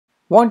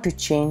Want to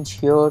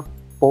change your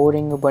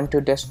boring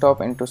Ubuntu desktop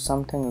into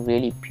something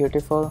really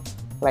beautiful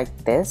like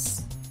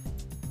this?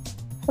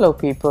 Hello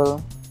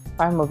people,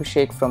 I'm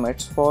Abhishek from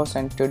itsForce,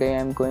 and today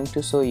I'm going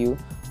to show you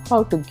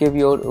how to give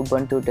your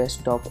Ubuntu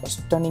desktop a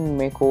stunning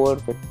makeover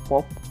with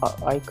pop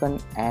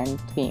icon and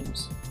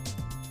themes.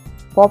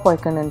 Pop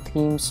icon and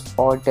themes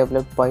are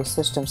developed by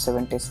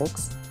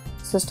System76.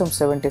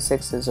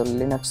 System76 is a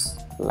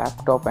Linux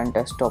laptop and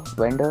desktop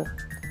vendor.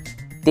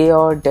 They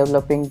are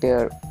developing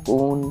their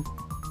own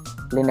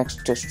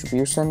Linux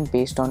distribution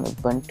based on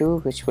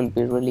Ubuntu, which will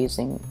be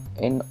releasing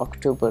in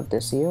October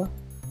this year.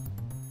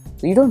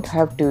 You don't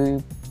have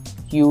to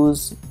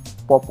use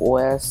Pop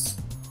OS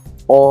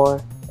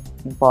or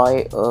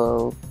buy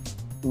a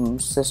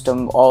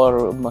system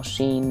or a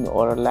machine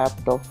or a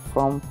laptop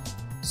from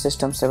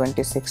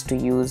System76 to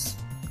use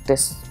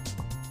this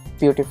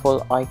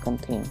beautiful icon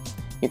theme.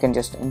 You can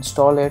just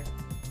install it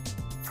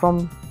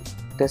from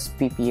this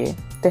PPA.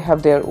 They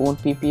have their own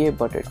PPA,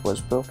 but it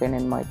was broken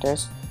in my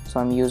test, so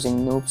I'm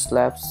using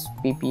noobslab's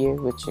PPA,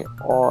 which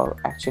are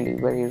actually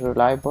very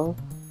reliable.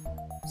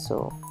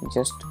 So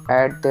just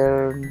add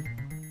their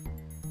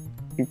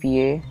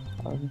PPA,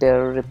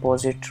 their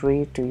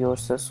repository to your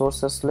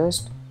sources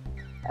list,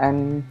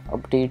 and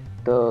update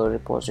the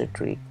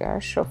repository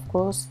cache, of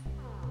course,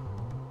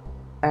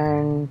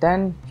 and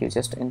then you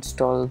just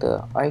install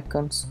the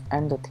icons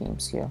and the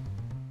themes here.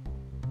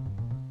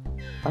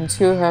 Once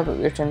you have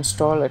it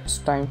installed, it's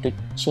time to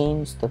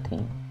change the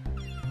theme.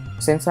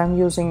 Since I'm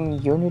using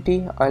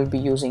Unity, I'll be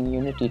using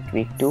Unity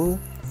Tweak tool,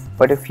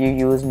 but if you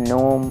use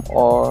GNOME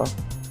or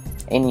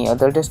any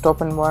other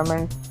desktop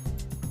environment,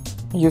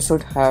 you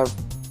should have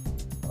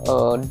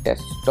a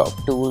desktop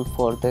tool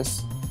for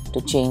this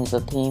to change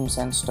the themes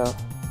and stuff.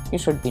 You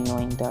should be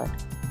knowing that.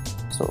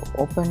 So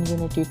open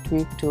Unity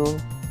Tweak tool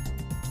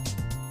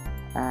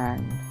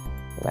and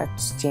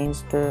let's change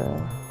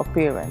the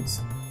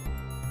appearance.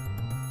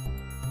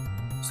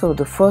 So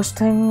the first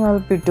thing I'll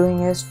be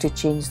doing is to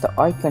change the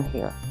icon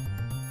here.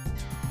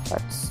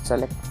 Let's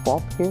select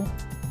pop here.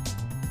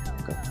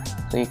 Okay.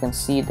 So you can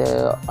see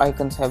the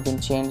icons have been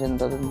changed in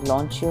the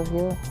launcher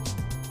here,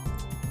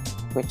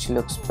 which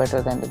looks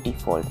better than the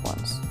default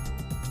ones.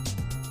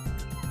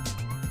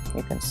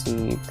 You can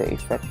see the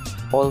effect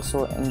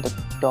also in the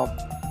top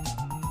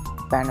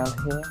panel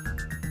here,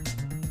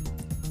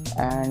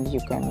 and you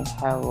can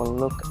have a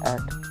look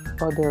at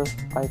other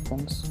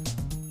icons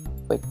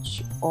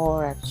which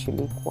are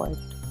actually quite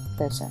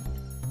pleasant.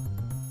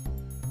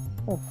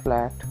 They're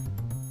flat,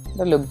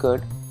 they look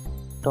good,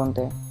 don't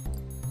they?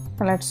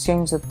 And let's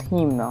change the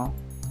theme now.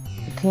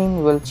 The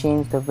theme will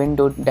change the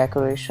window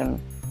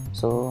decoration.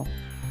 So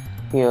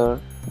here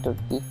the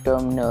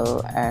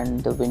terminal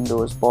and the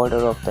Windows border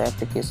of the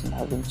application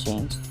have been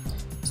changed,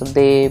 so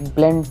they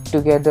blend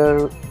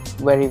together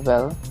very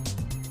well.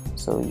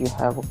 So you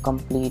have a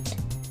complete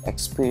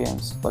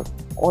experience, but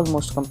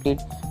almost complete,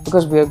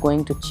 because we are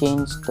going to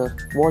change the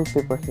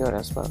wallpaper here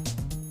as well.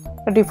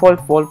 The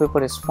default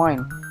wallpaper is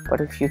fine,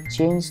 but if you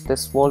change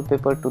this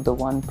wallpaper to the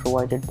one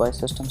provided by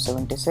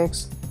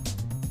System76,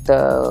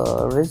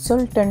 the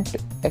resultant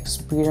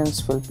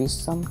experience will be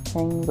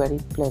something very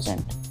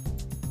pleasant.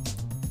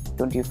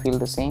 Don't you feel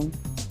the same?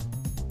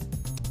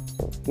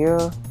 So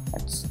here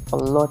it's a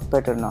lot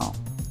better now.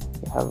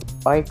 You have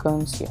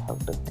icons, you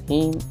have the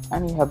theme,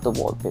 and you have the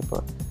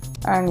wallpaper,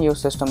 and your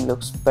system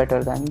looks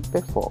better than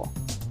before.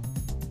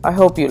 I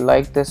hope you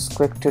like this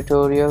quick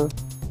tutorial.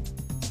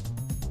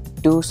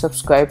 Do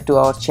subscribe to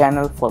our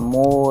channel for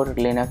more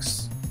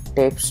Linux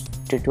tips,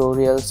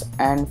 tutorials,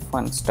 and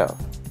fun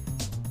stuff.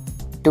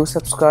 Do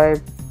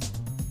subscribe.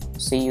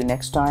 See you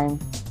next time.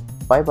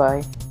 Bye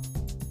bye.